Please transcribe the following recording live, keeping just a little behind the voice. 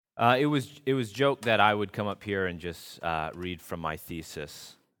It was joked that I would come up here and just read from my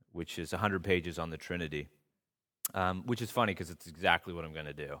thesis, which is 100 pages on the Trinity, which is funny because it's exactly what I'm going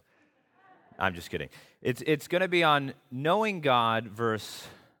to do. I'm just kidding. It's going to be on knowing God versus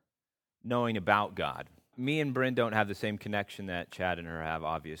knowing about God. Me and Bryn don't have the same connection that Chad and her have,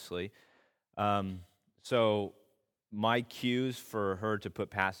 obviously. So my cues for her to put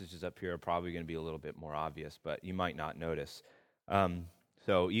passages up here are probably going to be a little bit more obvious, but you might not notice.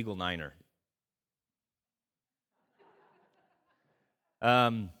 So Eagle Niner.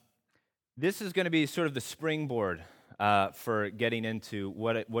 This is going to be sort of the springboard for getting into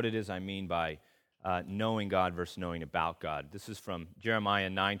what it is I mean by knowing God versus knowing about God. This is from Jeremiah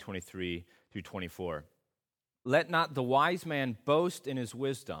 9:23 through 24. Let not the wise man boast in his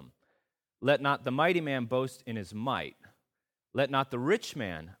wisdom. Let not the mighty man boast in his might. Let not the rich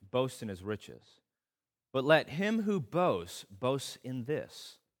man boast in his riches. But let him who boasts boast in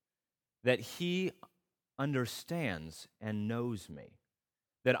this, that he understands and knows me,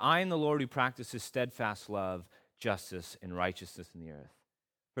 that I am the Lord who practices steadfast love, justice, and righteousness in the earth.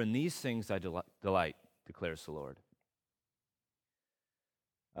 For in these things I delight, declares the Lord.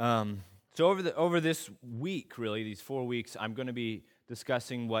 So over this week, really, these 4 weeks, I'm going to be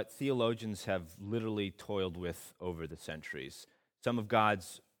discussing what theologians have literally toiled with over the centuries, some of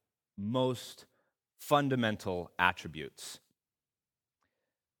God's most fundamental attributes.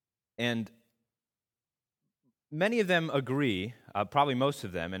 And many of them agree, probably most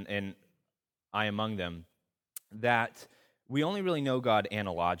of them, and I among them, that we only really know God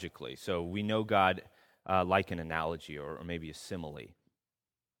analogically. So we know God like an analogy or maybe a simile,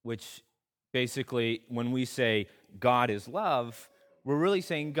 which basically, when we say God is love, we're really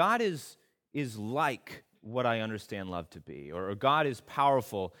saying God is like what I understand love to be, or God is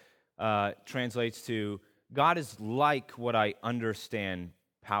powerful translates to God is like what I understand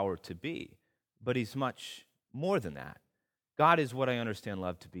power to be, but he's much more than that. God is what I understand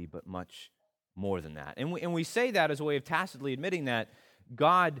love to be, but much more than that. And we say that as a way of tacitly admitting that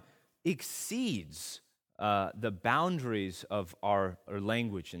God exceeds the boundaries of our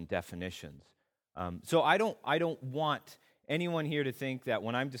language and definitions. So I don't want anyone here to think that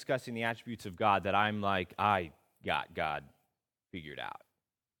when I'm discussing the attributes of God that I'm like, I got God figured out.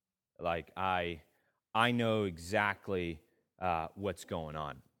 Like I know exactly what's going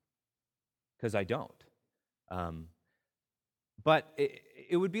on, because I don't. But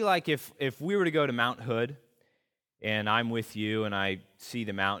it would be like if we were to go to Mount Hood, and I'm with you, and I see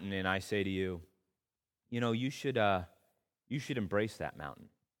the mountain, and I say to you, you should embrace that mountain.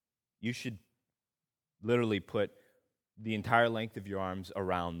 You should literally put the entire length of your arms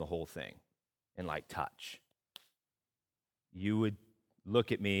around the whole thing and touch. You would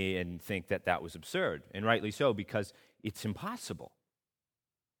look at me and think that was absurd, and rightly so, because it's impossible.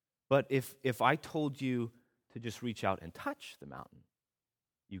 But if I told you to just reach out and touch the mountain,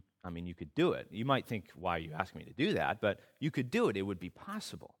 you could do it. You might think, why are you asking me to do that? But you could do it. It would be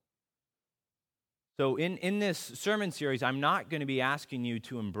possible. So in this sermon series, I'm not going to be asking you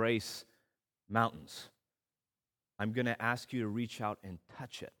to embrace mountains. I'm going to ask you to reach out and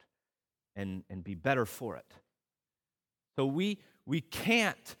touch it and be better for it. So we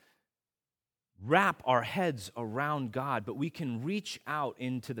can't wrap our heads around God, but we can reach out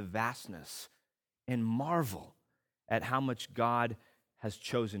into the vastness and marvel at how much God has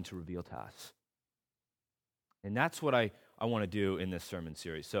chosen to reveal to us. And that's what I want to do in this sermon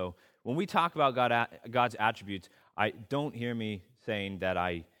series. So when we talk about God's attributes, don't hear me saying that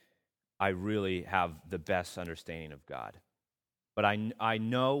I really have the best understanding of God. But I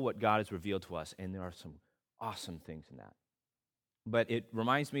know what God has revealed to us, and there are some awesome things in that. But it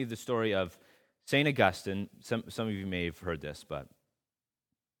reminds me of the story of St. Augustine. Some of you may have heard this, but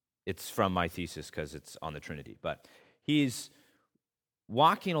it's from my thesis because it's on the Trinity. But he's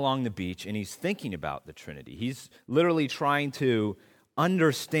walking along the beach, and he's thinking about the Trinity. He's literally trying to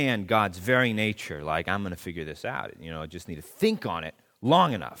understand God's very nature. I'm going to figure this out. I just need to think on it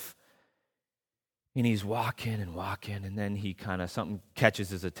long enough. And he's walking, and then something catches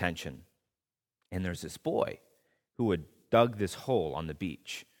his attention. And there's this boy who had dug this hole on the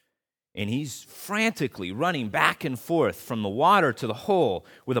beach. And he's frantically running back and forth from the water to the hole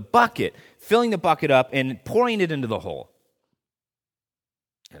with a bucket, filling the bucket up and pouring it into the hole.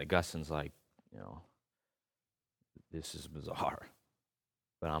 And Augustine's like, this is bizarre,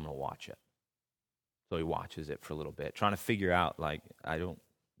 but I'm going to watch it. So he watches it for a little bit, trying to figure out, I don't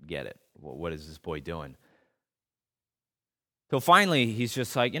get it. What is this boy doing? So finally, he's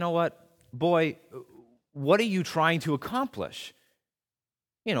just like, you know what, boy, what are you trying to accomplish?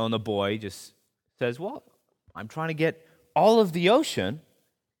 And the boy just says, well, I'm trying to get all of the ocean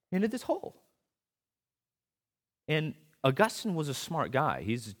into this hole. And Augustine was a smart guy.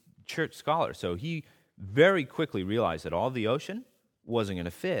 He's a church scholar, so he very quickly realized that all the ocean wasn't going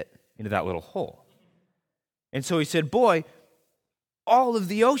to fit into that little hole. And so he said, boy, all of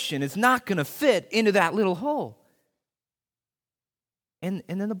the ocean is not going to fit into that little hole. And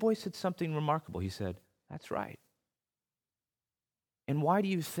then the boy said something remarkable. He said, that's right. And why do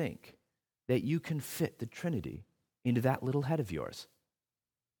you think that you can fit the Trinity into that little head of yours?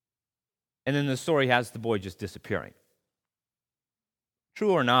 And then the story has the boy just disappearing.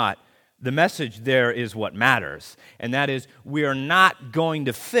 True or not, the message there is what matters, and that is we are not going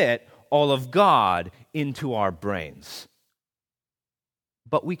to fit all of God into our brains.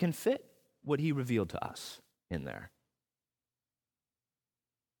 But we can fit what he revealed to us in there.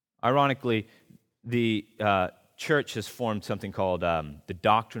 Ironically, the church has formed something called the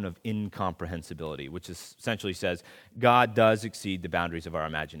doctrine of incomprehensibility, which essentially says God does exceed the boundaries of our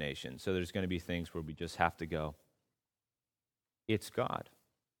imagination. So there's going to be things where we just have to go, it's God.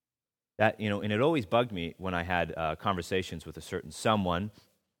 That, and it always bugged me when I had conversations with a certain someone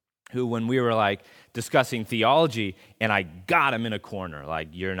who, when we were like discussing theology and I got him in a corner, like,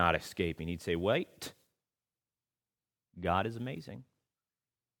 you're not escaping, he'd say, wait, God is amazing.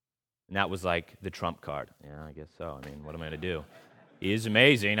 And that was like the trump card. Yeah, I guess so. I mean, what am I going to do? He is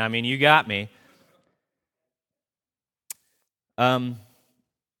amazing. I mean, you got me. Oh,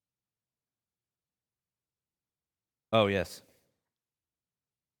 yes.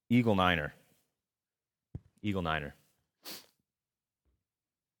 Eagle Niner.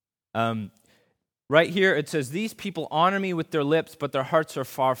 Right here it says, these people honor me with their lips, but their hearts are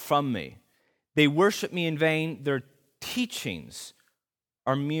far from me. They worship me in vain. Their teachings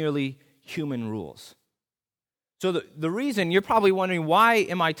are merely human rules. So the reason, you're probably wondering, why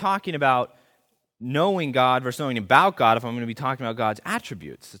am I talking about knowing God versus knowing about God if I'm going to be talking about God's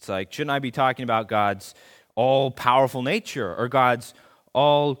attributes? It's like, shouldn't I be talking about God's all-powerful nature or God's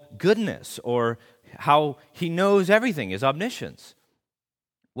all goodness or how he knows everything, his omniscience?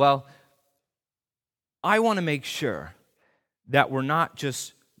 Well, I want to make sure that we're not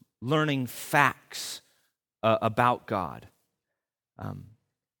just learning facts about God.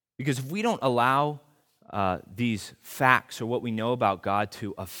 Because if we don't allow these facts or what we know about God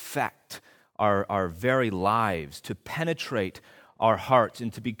to affect our very lives, to penetrate our hearts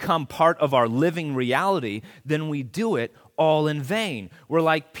and to become part of our living reality, then we do it all in vain. We're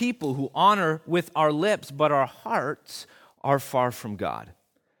like people who honor with our lips, but our hearts are far from God.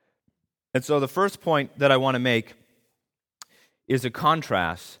 And so the first point that I want to make is a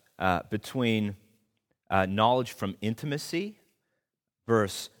contrast between knowledge from intimacy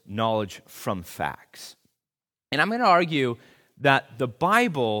versus knowledge from facts. And I'm going to argue that the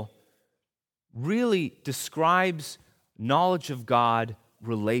Bible really describes knowledge of God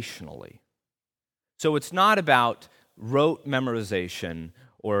relationally. So it's not about rote memorization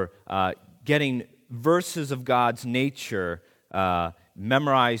or getting verses of God's nature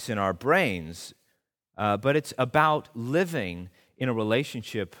memorized in our brains, but it's about living in a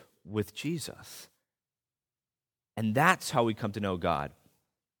relationship with Jesus. And that's how we come to know God.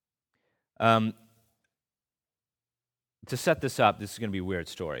 To set this up, this is going to be a weird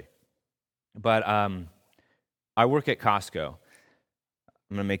story, but I work at Costco. I'm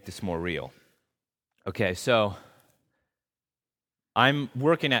going to make this more real. Okay, so I'm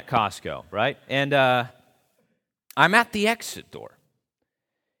working at Costco, right? And I'm at the exit door.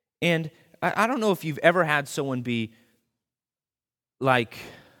 And I don't know if you've ever had someone be like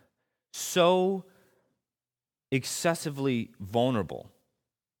so excessively vulnerable,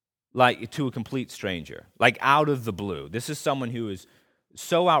 like to a complete stranger, like out of the blue. This is someone who is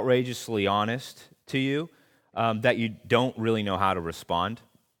so outrageously honest to you that you don't really know how to respond.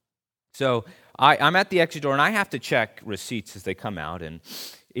 So I'm at the exit door, and I have to check receipts as they come out, and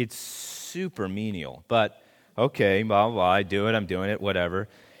it's super menial. But, okay, blah, blah, blah, I do it, I'm doing it, whatever.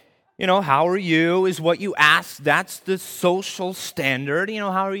 How are you is what you ask. That's the social standard.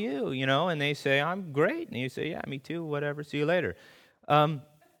 How are you? And they say, I'm great. And you say, yeah, me too, whatever, see you later. And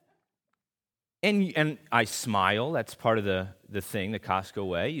I smile. That's part of the thing, the Costco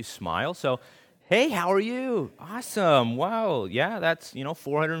way. You smile. So, hey, how are you? Awesome. Wow. Yeah, that's,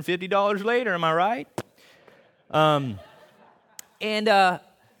 $450 later. Am I right? And I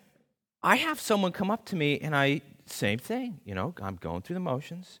have someone come up to me, and same thing. I'm going through the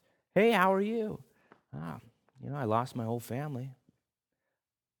motions. Hey, how are you? I lost my whole family.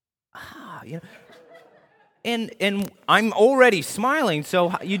 And I'm already smiling,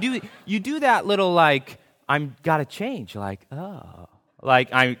 so you do that little I'm gotta change, am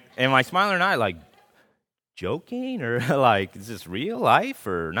I smiling or not? Like, joking? Or like, is this real life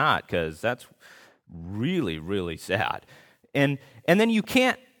or not? Because that's really, really sad. And then you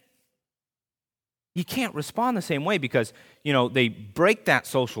can't respond the same way because, they break that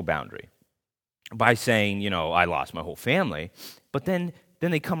social boundary by saying, I lost my whole family. But then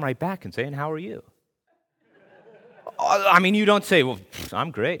they come right back and say, and how are you? I mean, you don't say, well, I'm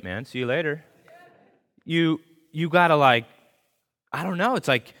great, man. See you later. You got to I don't know. It's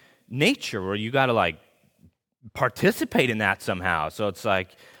like nature where you got to participate in that somehow. So it's like,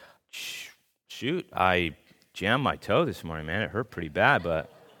 shoot, I jammed my toe this morning, man. It hurt pretty bad,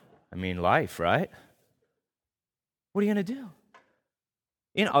 but I mean, life, right? What are you going to do?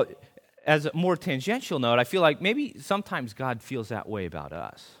 As a more tangential note, I feel like maybe sometimes God feels that way about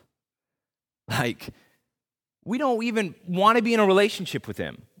us. We don't even want to be in a relationship with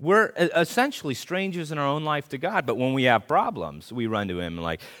him. We're essentially strangers in our own life to God, but when we have problems, we run to him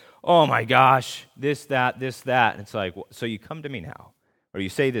and oh my gosh, this, that. And it's like, so you come to me now, or you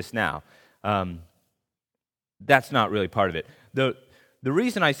say this now. That's not really part of it. The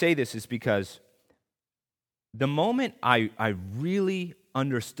reason I say this is because the moment I really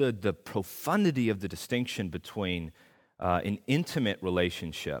understood the profundity of the distinction between an intimate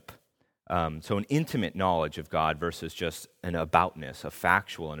relationship, so an intimate knowledge of God versus just an aboutness, a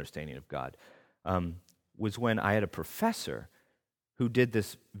factual understanding of God, was when I had a professor who did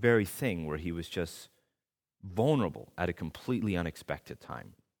this very thing where he was just vulnerable at a completely unexpected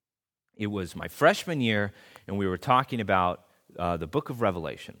time. It was my freshman year, and we were talking about the book of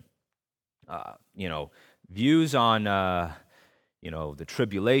Revelation. Views on, the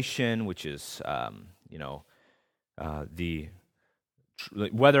tribulation, which is,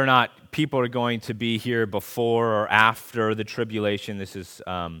 whether or not people are going to be here before or after the tribulation. This is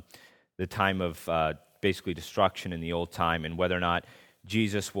the time of basically destruction in the old time, and whether or not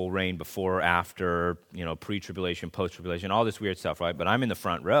Jesus will reign before or after, pre-tribulation, post-tribulation, all this weird stuff, right? But I'm in the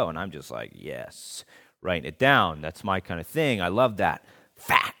front row, and I'm just like, yes, writing it down. That's my kind of thing. I love that.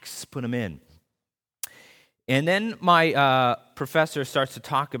 Facts, put them in. And then my professor starts to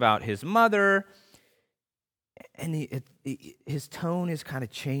talk about his mother, and his tone is kind of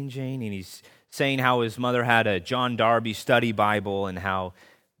changing, and he's saying how his mother had a John Darby study Bible, and how,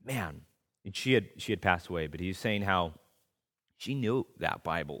 man, and she had passed away, but he's saying how she knew that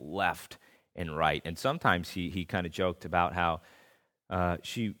Bible left and right. And sometimes he kind of joked about how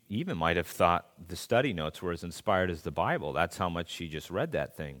she even might have thought the study notes were as inspired as the Bible. That's how much she just read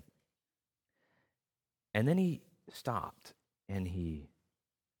that thing. And then he stopped, and he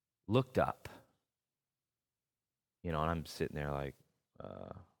looked up. And I'm sitting there like,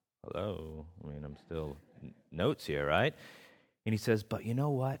 hello? I mean, I'm still notes here, right? And he says, but you know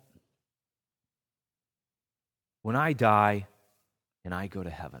what? When I die and I go to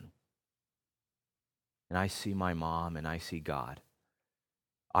heaven, and I see my mom and I see God,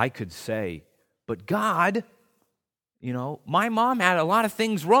 I could say, but God, my mom had a lot of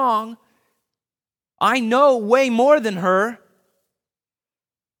things wrong. I know way more than her.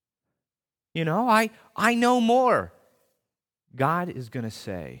 I know more. God is going to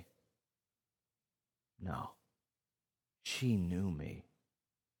say, no, she knew me.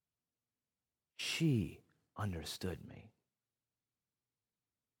 She understood me.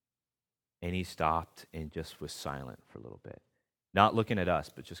 And he stopped and just was silent for a little bit. Not looking at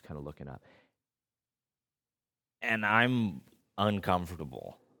us, but just kind of looking up. And I'm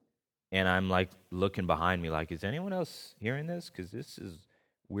uncomfortable. And I'm looking behind me is anyone else hearing this? Because this is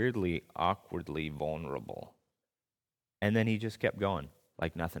weirdly, awkwardly vulnerable. And then he just kept going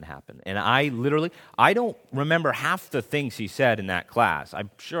like nothing happened. And I don't remember half the things he said in that class.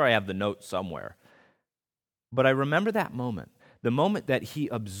 I'm sure I have the notes somewhere. But I remember that moment, the moment that he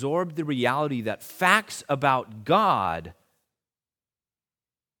absorbed the reality that facts about God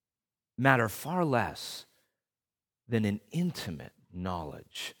matter far less than an intimate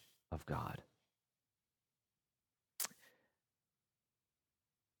knowledge of God.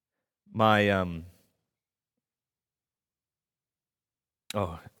 Reminds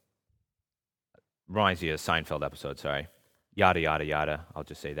me of a Seinfeld episode, sorry. Yada, yada, yada. I'll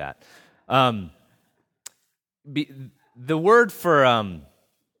just say that. The word for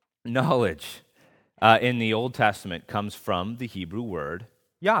knowledge in the Old Testament comes from the Hebrew word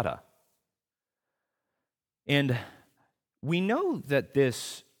yada. And we know that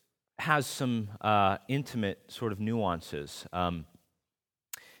this has some intimate sort of nuances.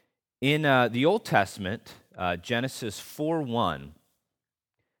 In the Old Testament, Genesis 4:1,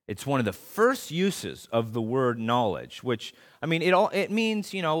 it's one of the first uses of the word knowledge, which, it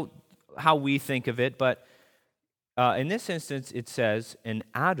means, how we think of it, but in this instance, it says, and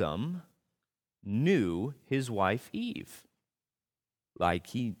Adam knew his wife Eve. Like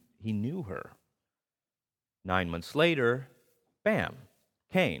he knew her. 9 months later, bam,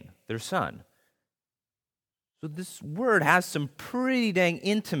 Cain, their son. So this word has some pretty dang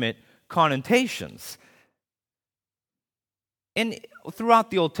intimate connotations. And throughout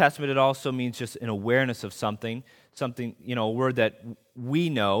the Old Testament, it also means just an awareness of something, a word that we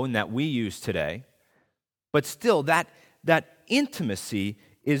know and that we use today. But still, that intimacy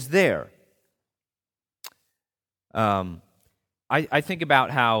is there. I think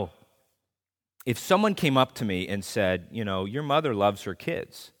about how if someone came up to me and said, your mother loves her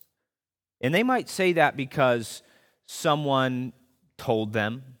kids, and they might say that because someone told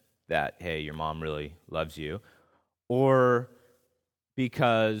them that, hey, your mom really loves you, or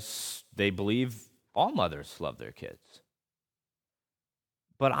because they believe all mothers love their kids.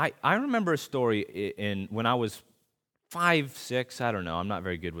 But I remember a story when I was 5, 6, I don't know, I'm not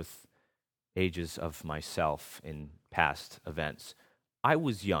very good with ages of myself in past events. I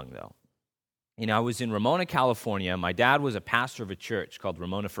was young, though. I was in Ramona, California. My dad was a pastor of a church called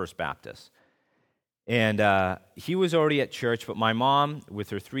Ramona First Baptist. And he was already at church, but my mom, with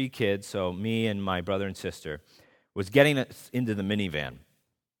her 3 kids, so me and my brother and sister, was getting us into the minivan.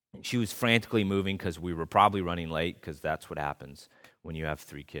 She was frantically moving because we were probably running late, because that's what happens when you have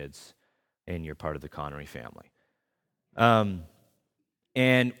 3 kids and you're part of the Connery family.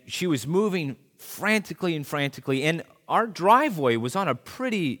 And she was moving frantically, and our driveway was on a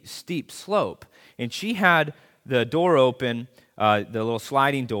pretty steep slope, and she had the door open, the little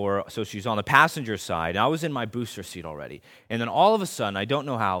sliding door, so she's on the passenger side, and I was in my booster seat already. And then all of a sudden, I don't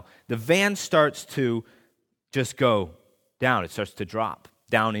know how, the van starts to just go down. It starts to drop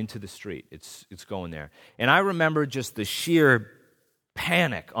down into the street. It's going there. And I remember just the sheer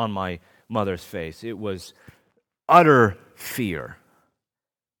panic on my mother's face. It was utter fear.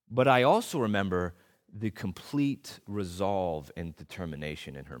 But I also remember the complete resolve and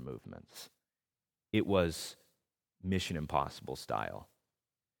determination in her movements. It was Mission Impossible style.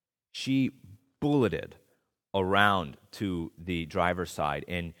 She bulleted around to the driver's side,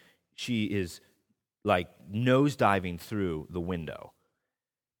 and she is like nosediving through the window.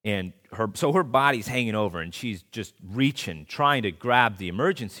 And her body's hanging over, and she's just reaching, trying to grab the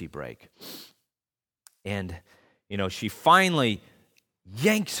emergency brake. And, she finally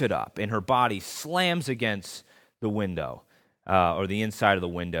yanks it up, and her body slams against the window, or the inside of the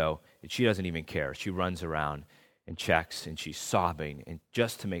window, and she doesn't even care. She runs around and checks, and she's sobbing, and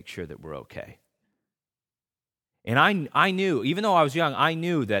just to make sure that we're okay. And I knew, even though I was young, I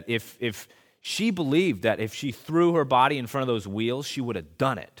knew that if she believed that if she threw her body in front of those wheels, she would have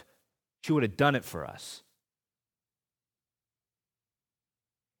done it. She would have done it for us.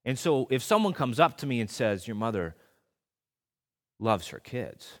 And so if someone comes up to me and says, your mother loves her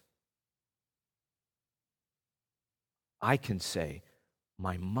kids, I can say,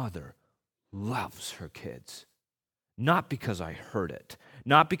 my mother loves her kids. Not because I heard it,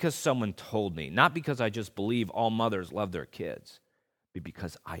 not because someone told me, not because I just believe all mothers love their kids, but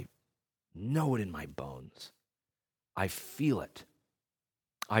because I know it in my bones. I feel it.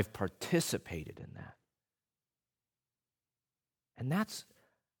 I've participated in that. And that's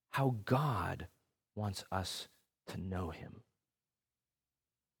how God wants us to know him.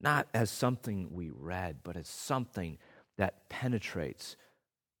 Not as something we read, but as something that penetrates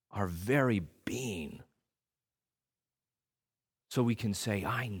our very being. So we can say,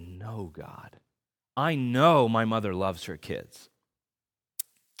 I know God. I know my mother loves her kids.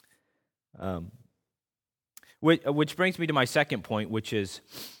 Which brings me to my second point, which is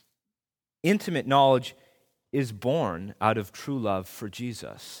intimate knowledge is born out of true love for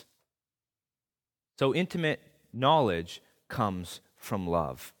Jesus. So intimate knowledge comes from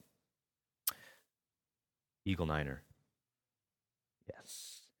love. Eagle Niner.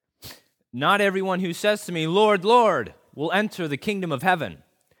 Yes. Not everyone who says to me, Lord, Lord, will enter the kingdom of heaven,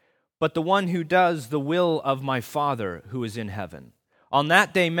 but the one who does the will of my Father who is in heaven. On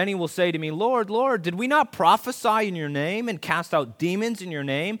that day, many will say to me, Lord, Lord, did we not prophesy in your name and cast out demons in your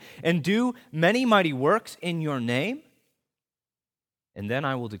name and do many mighty works in your name? And then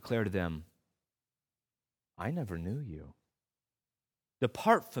I will declare to them, I never knew you.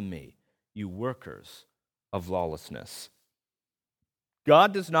 Depart from me, you workers of lawlessness.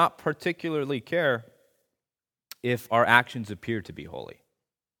 God does not particularly care if our actions appear to be holy.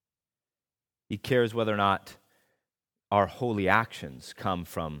 He cares whether or not our holy actions come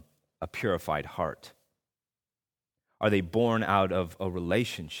from a purified heart. Are they born out of a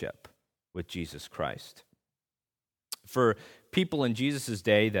relationship with Jesus Christ? For people in Jesus'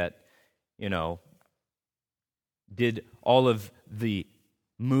 day that, did all of the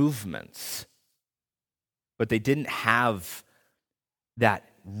movements but they didn't have that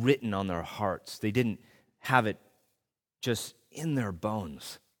written on their hearts. They didn't have it just in their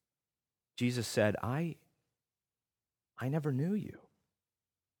bones. Jesus said, I never knew you.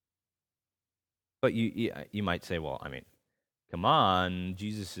 But you might say, well, I mean, come on,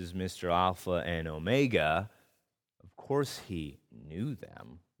 Jesus is Mr. Alpha and Omega. Of course he knew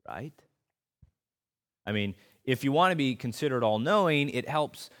them, right? I mean, if you want to be considered all-knowing, it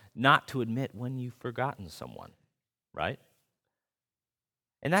helps not to admit when you've forgotten someone, right?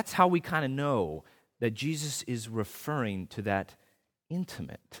 And that's how we kind of know that Jesus is referring to that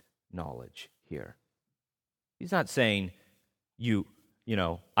intimate knowledge here. He's not saying, you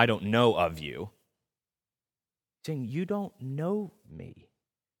know, I don't know of you. He's saying, you don't know me.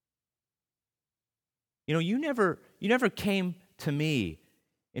 You know, you never came to me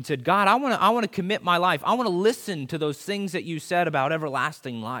and said, God, I want to commit my life. I want to listen to those things that you said about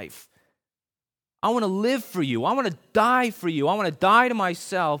everlasting life. I want to live for you. I want to die for you. I want to die to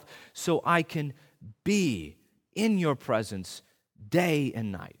myself so I can be in your presence day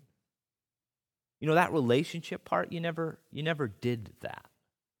and night. You know, that relationship part, you never did that.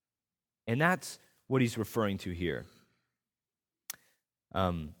 And that's what he's referring to here.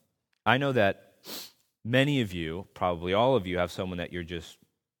 I know that many of you, probably all of you, have someone that you're just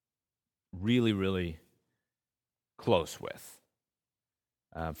really, really close with.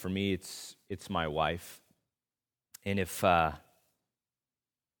 For me, it's my wife. And if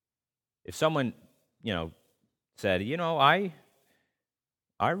someone, you know, said, you know, I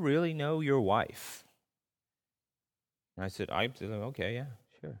really know your wife. And I said, okay, yeah,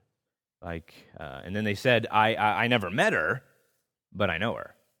 sure. Like, and then they said, I never met her, but I know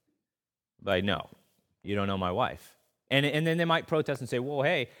her. But I know, you don't know my wife. And then they might protest and say, well,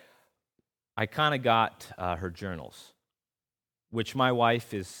 hey, I kind of got her journals, which my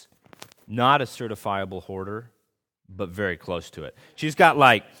wife is not a certifiable hoarder, but very close to it. She's got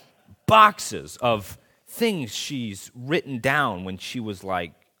like boxes of things she's written down when she was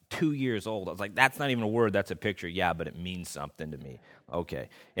like 2 years old. I was like, that's not even a word, that's a picture. Yeah, but it means something to me. Okay.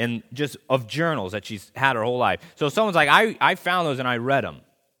 And just of journals that she's had her whole life. So someone's like, I found those and I read them.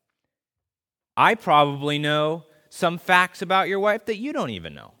 I probably know some facts about your wife that you don't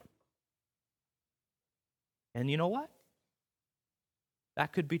even know. And you know what?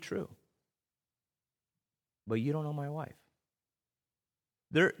 That could be true. But you don't know my wife.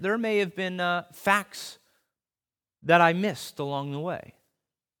 There may have been facts that I missed along the way.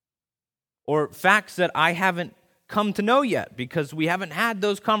 Or facts that I haven't come to know yet because we haven't had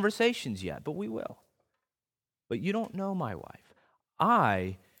those conversations yet, but we will. But you don't know my wife.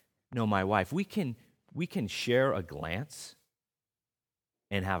 I know my wife. We can share a glance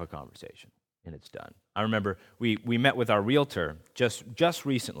and have a conversation, and it's done. I remember we met with our realtor just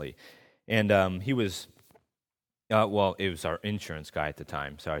recently, and he was, it was our insurance guy at the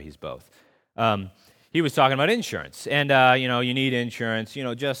time. Sorry, he's both. He was talking about insurance, and you need insurance.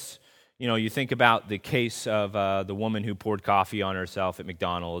 You think about the case of the woman who poured coffee on herself at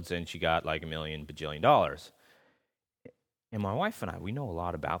McDonald's, and she got like $1 million bajillion. And my wife and I, we know a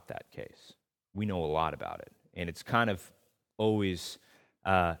lot about that case. We know a lot about it, and it's kind of always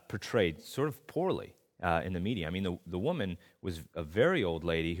portrayed sort of poorly in the media. I mean, the woman was a very old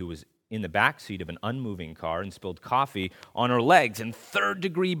lady who was in the backseat of an unmoving car and spilled coffee on her legs and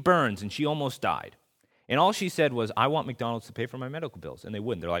third-degree burns, and she almost died. And all she said was, I want McDonald's to pay for my medical bills. And they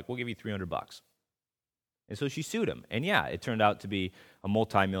wouldn't. They're like, we'll give you $300. And so she sued him. And yeah, it turned out to be a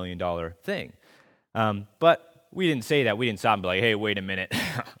multi-million-dollar thing. But we didn't say that. We didn't stop and be like, hey, wait a minute.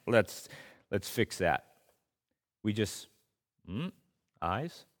 Let's fix that. We just,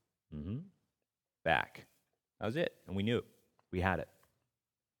 eyes, back. That was it. And we knew it. We had it.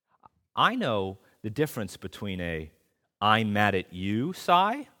 I know the difference between a I'm mad at you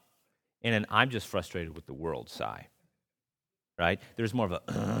sigh and an I'm just frustrated with the world sigh, right? There's more of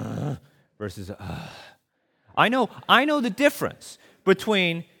a versus a I know the difference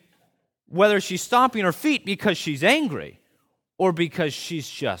between whether she's stomping her feet because she's angry or because she's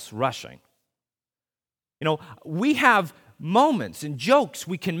just rushing. You know, we have moments and jokes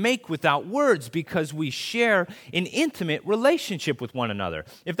we can make without words because we share an intimate relationship with one another.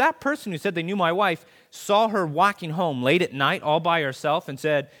 If that person who said they knew my wife saw her walking home late at night all by herself and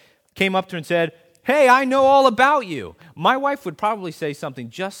came up to her and said, hey, I know all about you, my wife would probably say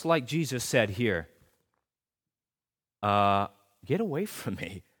something just like Jesus said here. Get away from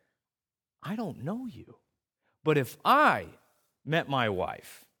me. I don't know you. But if I met my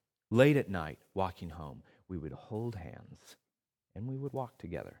wife late at night walking home, we would hold hands and we would walk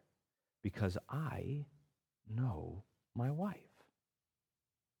together because I know my wife.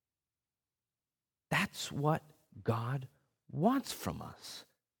 That's what God wants from us,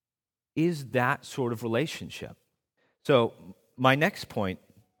 is that sort of relationship. So my next point,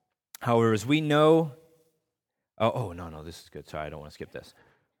 however, is we know... No, this is good. Sorry, I don't want to skip this.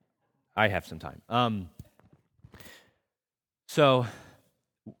 I have some time. So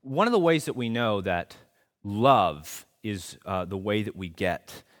one of the ways that we know that love is the way that we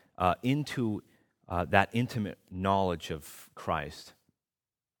get into that intimate knowledge of Christ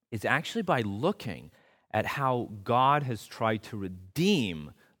is actually by looking at how God has tried to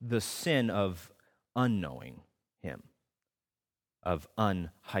redeem the sin of unknowing Him, of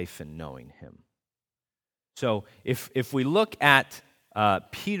un-knowing Him. So if we look at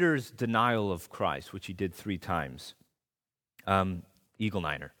Peter's denial of Christ, which he did 3 times, Eagle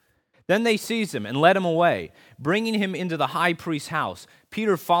Niner. Then they seized him and led him away, bringing him into the high priest's house.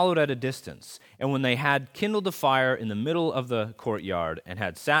 Peter followed at a distance, and when they had kindled a fire in the middle of the courtyard and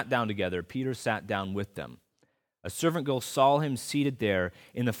had sat down together, Peter sat down with them. A servant girl saw him seated there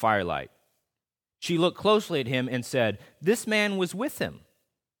in the firelight. She looked closely at him and said, "This man was with him."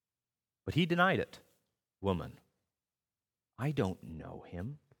 But he denied it. "Woman, I don't know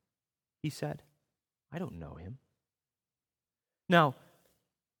him," he said. "I don't know him." Now,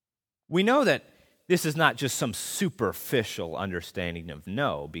 we know that this is not just some superficial understanding of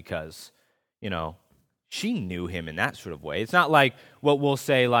no, because, she knew him in that sort of way. It's not like what we'll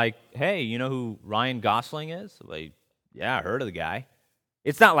say like, "Hey, you know who Ryan Gosling is?" Like, "Yeah, I heard of the guy."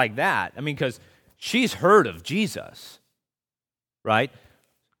 It's not like that. Because she's heard of Jesus, right?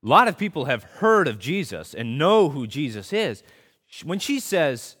 A lot of people have heard of Jesus and know who Jesus is. When she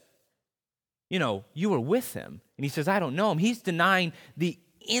says, "You were with him," and he says, "I don't know him," he's denying the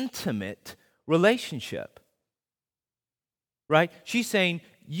intimate relationship, right? She's saying,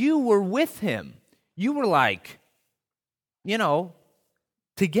 "You were with him. You were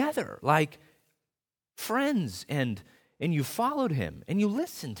together, like friends, and you followed him, and you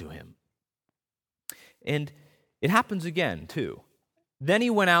listened to him." And it happens again, too. Then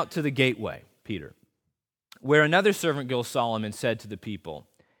he went out to the gateway, Peter, where another servant girl saw him and said to the people,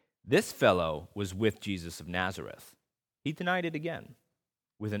 "This fellow was with Jesus of Nazareth." He denied it again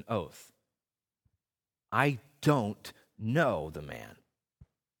with an oath. "I don't know the man."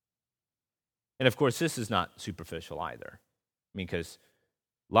 And of course, this is not superficial either. Because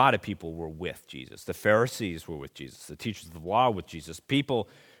a lot of people were with Jesus. The Pharisees were with Jesus. The teachers of the law were with Jesus. People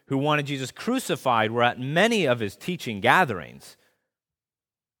who wanted Jesus crucified were at many of his teaching gatherings.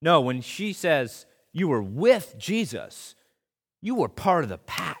 No, when she says you were with Jesus, you were part of the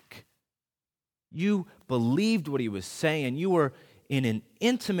pack. You believed what he was saying. You were in an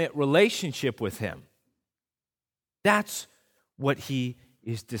intimate relationship with him. That's what he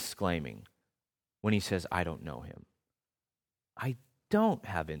is disclaiming when he says, "I don't know him." I don't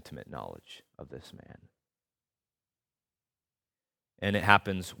have intimate knowledge of this man. And it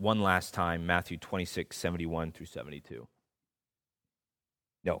happens one last time, Matthew 26:71 through 72.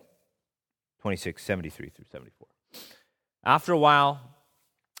 No, 26:73 through 74. After a while,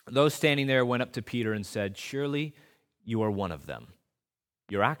 those standing there went up to Peter and said, "Surely you are one of them.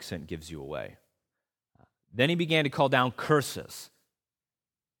 Your accent gives you away." Then he began to call down curses.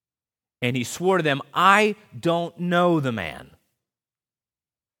 And he swore to them, "I don't know the man."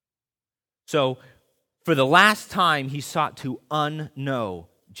 So, for the last time, he sought to unknow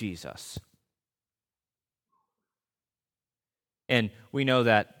Jesus. And we know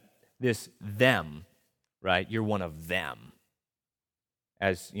that this them, right? You're one of them.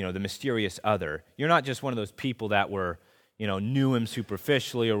 As, the mysterious other. You're not just one of those people that were, knew him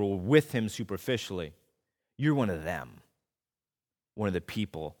superficially or were with him superficially. You're one of them. One of the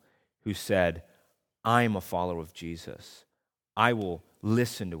people who said, "I'm a follower of Jesus. I will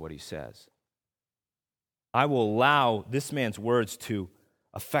listen to what he says. I will allow this man's words to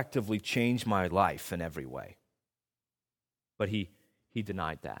effectively change my life in every way." But he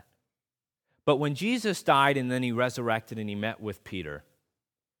denied that. But when Jesus died and then he resurrected and he met with Peter,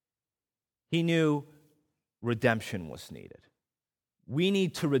 he knew redemption was needed. We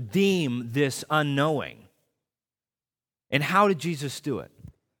need to redeem this unknowing. And how did Jesus do it?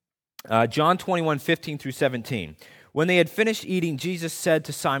 John 21:15 through 17. When they had finished eating, Jesus said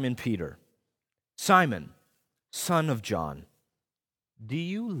to Simon Peter, "Simon, son of John, do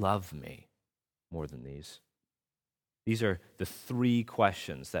you love me more than these?" These are the 3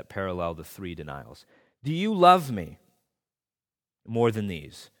 questions that parallel the 3 denials. "Do you love me more than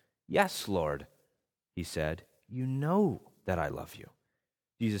these?" "Yes, Lord," he said. "You know that I love you."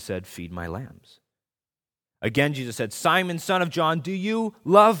 Jesus said, "Feed my lambs." Again, Jesus said, "Simon, son of John, do you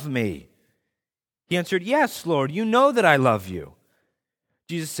love me?" He answered, "Yes, Lord, you know that I love you."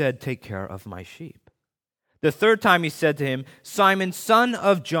 Jesus said, "Take care of my sheep." The third time he said to him, Simon, son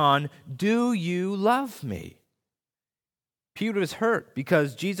of John, do you love me? Peter was hurt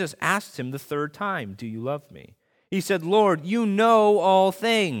because Jesus asked him the third time, do you love me? He said, Lord, you know all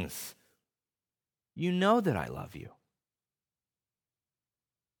things. You know that I love you.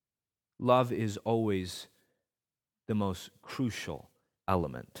 Love is always the most crucial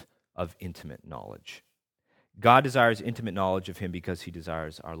element of intimate knowledge. God desires intimate knowledge of him because he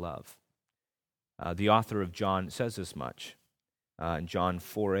desires our love. The author of John says as much. In John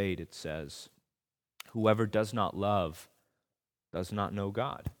 4:8 it says, whoever does not love does not know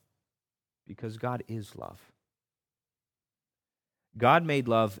God, because God is love. God made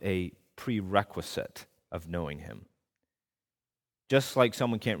love a prerequisite of knowing him. Just like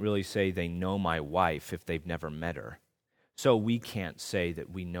someone can't really say they know my wife if they've never met her, so we can't say that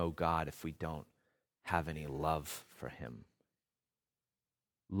we know God if we don't have any love for him.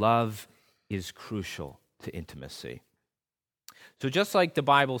 Love is crucial to intimacy. So just like the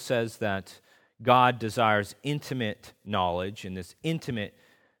Bible says that God desires intimate knowledge, and this intimate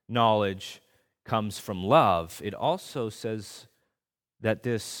knowledge comes from love, it also says that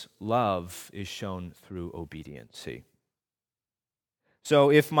this love is shown through obedience.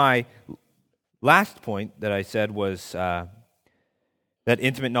 So if my last point that I said was that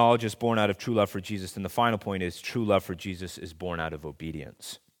intimate knowledge is born out of true love for Jesus, then the final point is true love for Jesus is born out of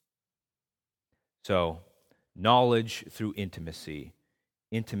obedience. So knowledge through intimacy,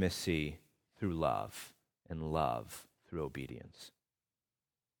 intimacy through love, and love through obedience.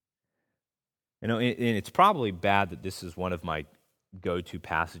 You know, and it's probably bad that this is one of my go-to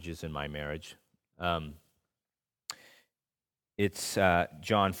passages in my marriage. It's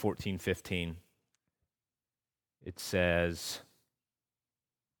John 14:15. It says,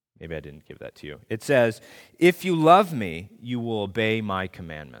 maybe I didn't give that to you. It says, if you love me, you will obey my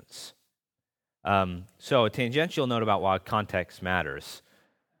commandments. So a tangential note about why context matters.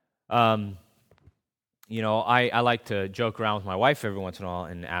 You know, I like to joke around with my wife every once in a while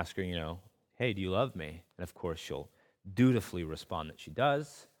and ask her, you know, hey, do you love me? And of course she'll dutifully respond that she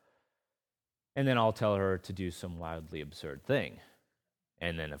does. And then I'll tell her to do some wildly absurd thing.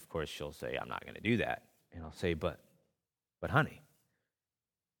 And then of course she'll say, I'm not going to do that. And I'll say, but honey,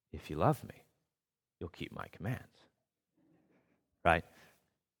 if you love me, you'll keep my commands. Right?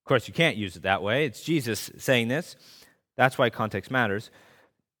 Of course, you can't use it that way. It's Jesus saying this. That's why context matters.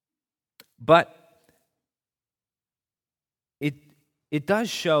 But it does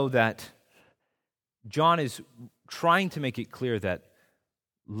show that John is trying to make it clear that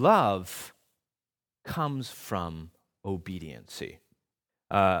love comes from obedience.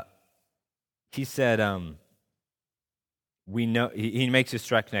 He said, we know, he makes this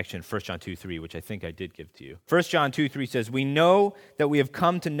direct connection, 1 John 2:3, which I think I did give to you. 1 John 2:3 says, we know that we have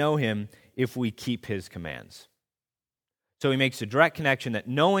come to know him if we keep his commands. So he makes a direct connection that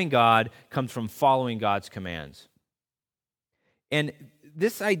knowing God comes from following God's commands. And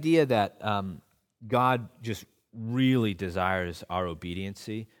this idea that God just really desires our obedience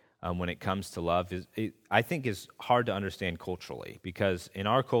when it comes to love, I think is hard to understand culturally, because in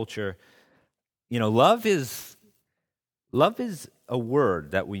our culture, you know, love is a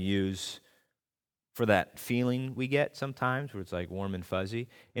word that we use for that feeling we get sometimes, where it's like warm and fuzzy.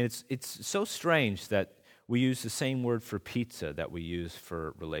 And it's so strange that we use the same word for pizza that we use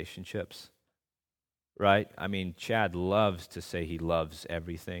for relationships, right? I mean, Chad loves to say he loves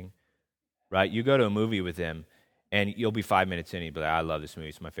everything, right? You go to a movie with him, and you'll be 5 minutes in, and he'll be like, I love this movie,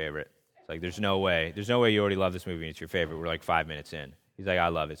 it's my favorite. It's like, there's no way you already love this movie and it's your favorite. We're like 5 minutes in. He's like, I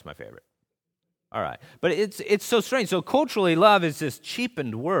love it, it's my favorite. All right. But it's so strange. So culturally, love is this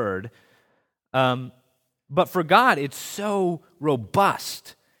cheapened word, but for God, it's so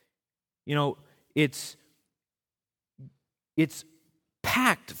robust. You know, it's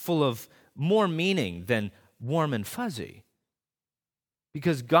packed full of more meaning than warm and fuzzy.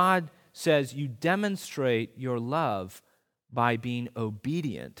 Because God says you demonstrate your love by being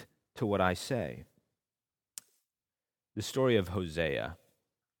obedient to what I say. The story of Hosea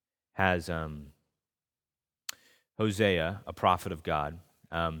has Hosea, a prophet of God,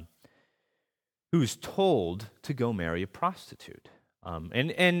 who's told to go marry a prostitute.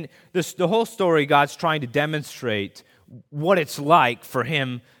 And the whole story, God's trying to demonstrate what it's like for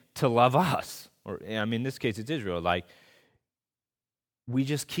him to love us. Or, I mean, in this case, it's Israel. Like, we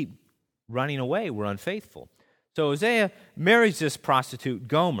just keep running away. We're unfaithful. So Hosea marries this prostitute,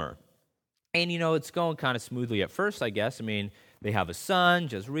 Gomer. And, you know, it's going kind of smoothly at first, I guess. I mean, they have a son,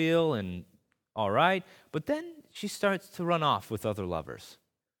 Jezreel, and all right. But then she starts to run off with other lovers.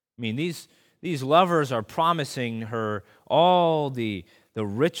 I mean, these lovers are promising her all the the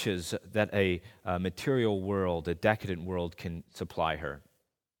riches that a material world, a decadent world can supply her.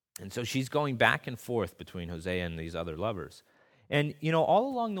 And so she's going back and forth between Hosea and these other lovers. And, all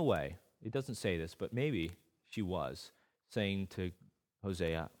along the way, it doesn't say this, but maybe she was saying to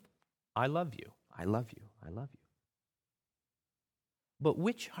Hosea, I love you, I love you, I love you. But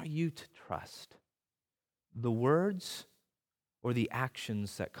which are you to trust? The words or the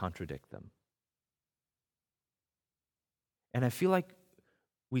actions that contradict them? And I feel like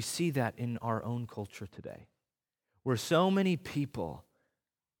we see that in our own culture today, where so many people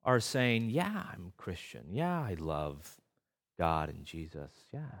are saying, yeah, I'm Christian. Yeah, I love God and Jesus.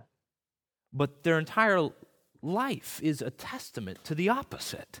 Yeah. But their entire life is a testament to the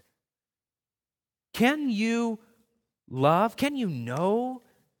opposite. Can you love? Can you know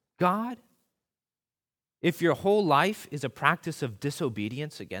God if your whole life is a practice of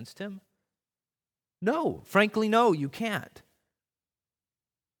disobedience against Him? No, frankly, no, you can't.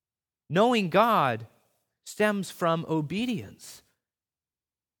 Knowing God stems from obedience.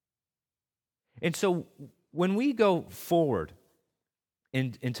 And so when we go forward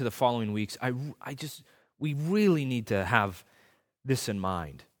into the following weeks, we really need to have this in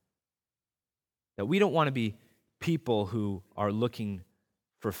mind. That we don't want to be people who are looking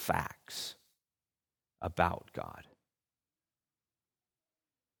for facts about God.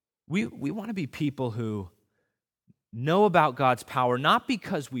 We want to be people who know about God's power, not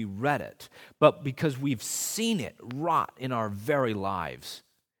because we read it, but because we've seen it wrought in our very lives.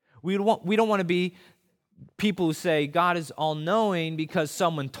 We don't want to be people who say God is all-knowing because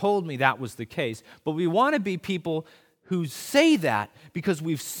someone told me that was the case, but we want to be people who say that because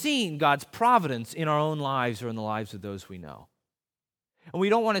we've seen God's providence in our own lives or in the lives of those we know. And we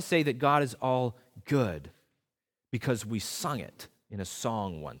don't want to say that God is all good because we sung it in a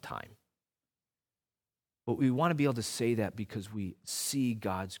song one time. But we want to be able to say that because we see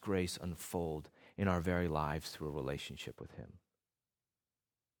God's grace unfold in our very lives through a relationship with Him.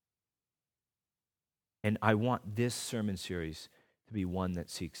 And I want this sermon series to be one that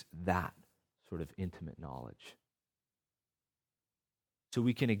seeks that sort of intimate knowledge. So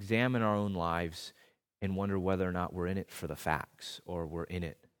we can examine our own lives and wonder whether or not we're in it for the facts or we're in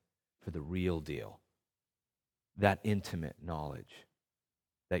it for the real deal. That intimate knowledge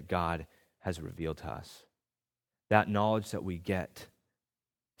that God has revealed to us. That knowledge that we get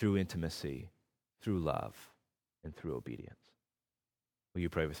through intimacy, through love, and through obedience. Will you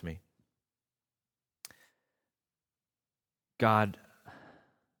pray with me? God,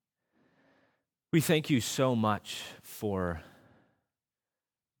 we thank you so much for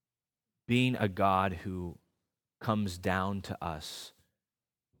being a God who comes down to us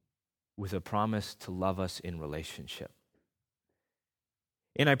with a promise to love us in relationship.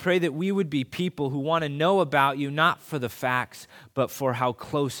 And I pray that we would be people who want to know about you, not for the facts, but for how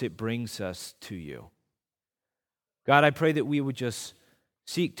close it brings us to you. God, I pray that we would just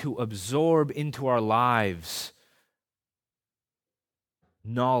seek to absorb into our lives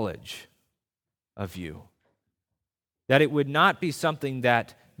knowledge of you. That it would not be something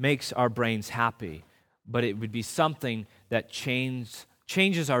that makes our brains happy, but it would be something that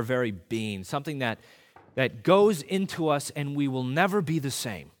changes our very being, something that goes into us and we will never be the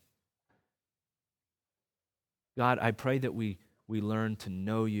same. God, I pray that we learn to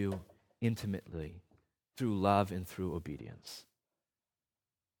know you intimately through love and through obedience.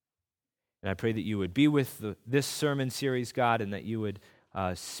 And I pray that you would be with this sermon series, God, and that you would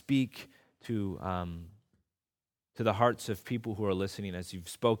speak to the hearts of people who are listening as you've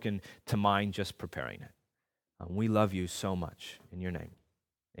spoken to mine just preparing it. We love you so much. In your name,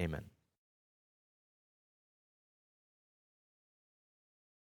 amen.